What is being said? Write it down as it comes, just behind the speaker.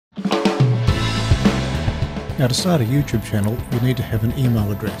Now, to start a YouTube channel, you need to have an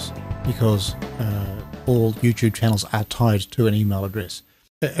email address because all YouTube channels are tied to an email address.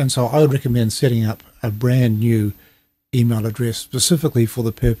 And so I would recommend setting up a brand new email address specifically for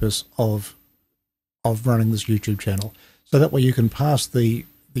the purpose of running this YouTube channel. So that way you can pass the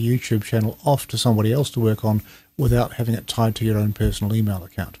YouTube channel off to somebody else to work on without having it tied to your own personal email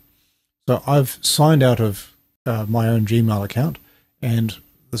account. So I've signed out of my own Gmail account, and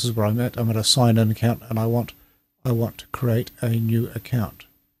this is where I'm at. I'm at a sign-in account, and I want to create a new account.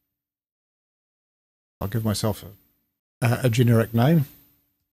 I'll give myself a generic name,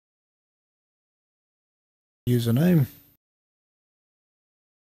 username.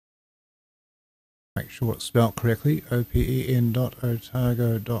 Make sure it's spelled correctly,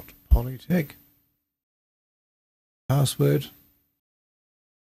 open.otago.polytech. Password.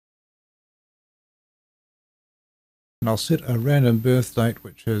 And I'll set a random birth date,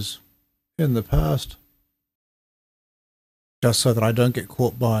 which is in the past, just so that I don't get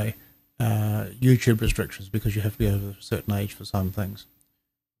caught by YouTube restrictions, because you have to be over a certain age for some things.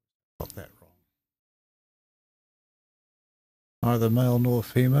 Got that wrong. Neither male nor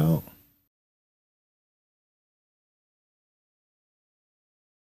female.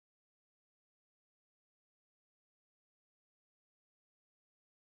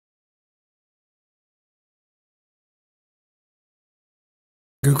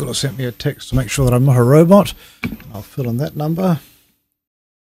 Google has sent me a text to make sure that I'm not a robot. I'll fill in that number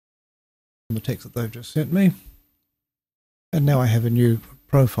in the text that they've just sent me. And now I have a new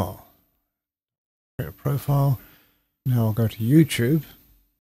profile. Create a profile. Now I'll go to YouTube.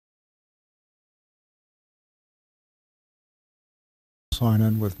 Sign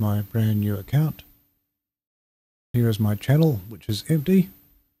in with my brand new account. Here is my channel, which is empty.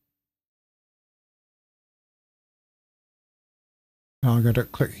 Now I'm going to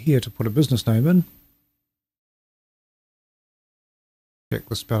click here to put a business name in. Check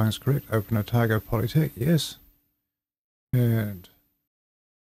the spelling is correct. Open Otago Polytech, yes. And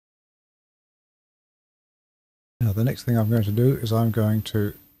now the next thing I'm going to do is I'm going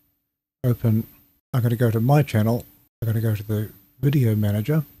to go to my channel. I'm going to go to the video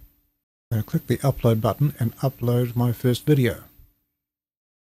manager. I'm going to click the upload button and upload my first video.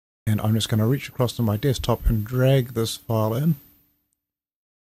 And I'm just going to reach across to my desktop and drag this file in.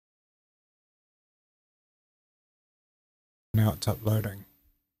 Now it's uploading.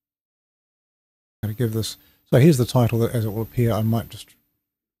 I'm going to give this, so here's the title as it will appear. I might just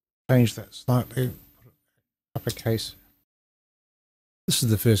change that slightly, put it uppercase. This is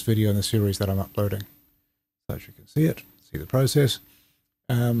the first video in the series that I'm uploading. So as you can see it, see the process.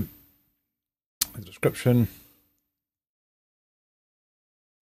 The description.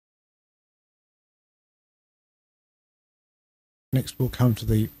 Next we'll come to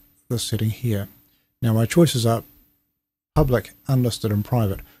this setting here. Now my choices are public, unlisted, and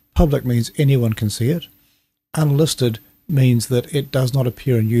private. Public means anyone can see it. Unlisted means that it does not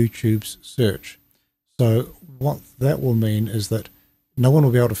appear in YouTube's search. So what that will mean is that no one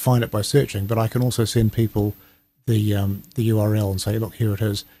will be able to find it by searching, but I can also send people the URL and say, look, here it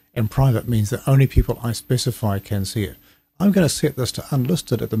is. And private means that only people I specify can see it. I'm going to set this to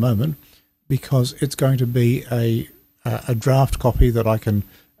unlisted at the moment because it's going to be a draft copy that I can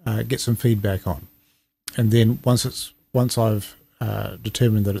get some feedback on. And then once I've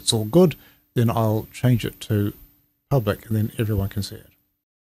determined that it's all good, then I'll change it to public, and then everyone can see it.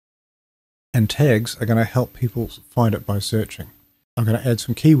 And tags are going to help people find it by searching. I'm going to add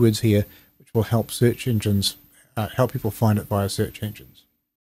some keywords here, which will help search engines, help people find it via search engines.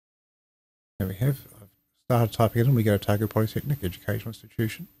 There we have. I've started typing it in. We go to Otago Polytechnic Educational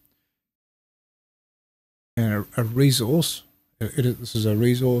Institution. And a resource. This is a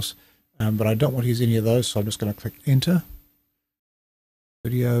resource. But I don't want to use any of those, so I'm just going to click enter.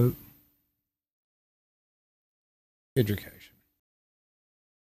 Video education.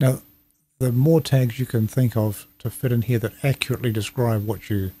 Now, the more tags you can think of to fit in here that accurately describe what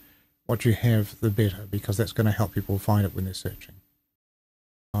you have, the better, because that's going to help people find it when they're searching.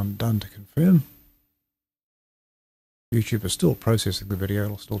 I'm done to confirm. YouTube is still processing the video.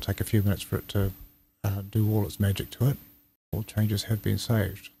 It'll still take a few minutes for it to do all its magic to it. All changes have been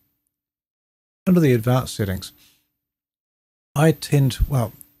saved. Under the advanced settings,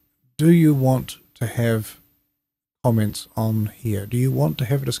 do you want to have comments on here? Do you want to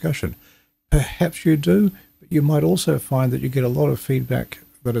have a discussion? Perhaps you do, but you might also find that you get a lot of feedback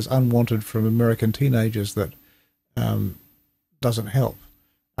that is unwanted from American teenagers that doesn't help.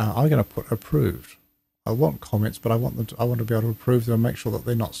 I'm going to put approved. I want comments, but I want to be able to approve them and make sure that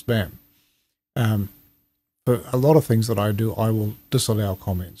they're not spam. For a lot of things that I do, I will disallow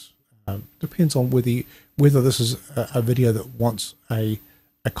comments. Depends on whether this is a video that wants a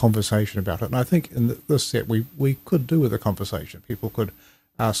conversation about it. And I think in this set we could do with a conversation. People could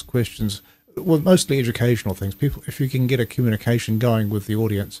ask questions, well, mostly educational things. People, if you can get a communication going with the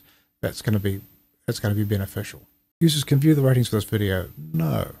audience, that's going to be beneficial. Users can view the ratings for this video.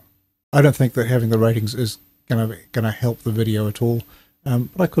 No, I don't think that having the ratings is going to help the video at all.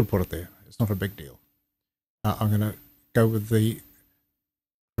 But I could put it there. It's not a big deal. I'm going to go with the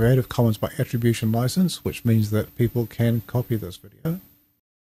Creative Commons by Attribution license, which means that people can copy this video.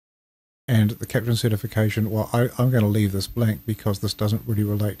 And the caption certification, well, I'm going to leave this blank because this doesn't really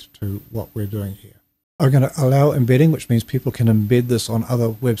relate to what we're doing here. I'm going to allow embedding, which means people can embed this on other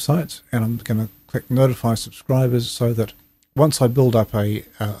websites. And I'm going to click notify subscribers so that once I build up a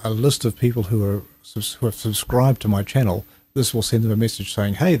list of people who have subscribed to my channel, this will send them a message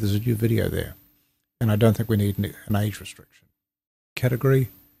saying, hey, there's a new video there. And I don't think we need an age restriction. Category.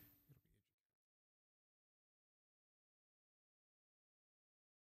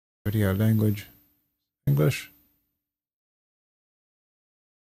 Video language, English.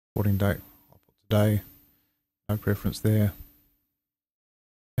 Recording date, I'll put today. No preference there.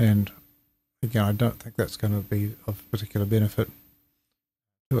 And again, I don't think that's going to be of particular benefit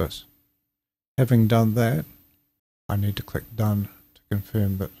to us. Having done that, I need to click done to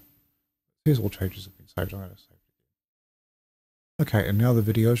confirm that here's all changes have been saved. I'm going to save it again. Okay, and now the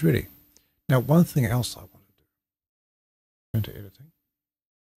video is ready. Now, one thing else I want to do, turn to editing.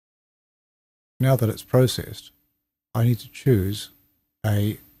 Now that it's processed, I need to choose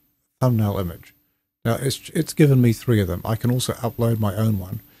a thumbnail image. Now, it's given me 3 of them. I can also upload my own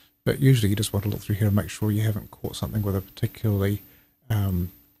one, but usually you just want to look through here and make sure you haven't caught something with a particularly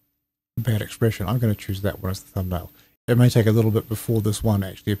bad expression. I'm going to choose that one as the thumbnail. It may take a little bit before this one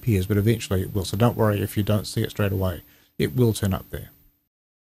actually appears, but eventually it will. So don't worry if you don't see it straight away. It will turn up there.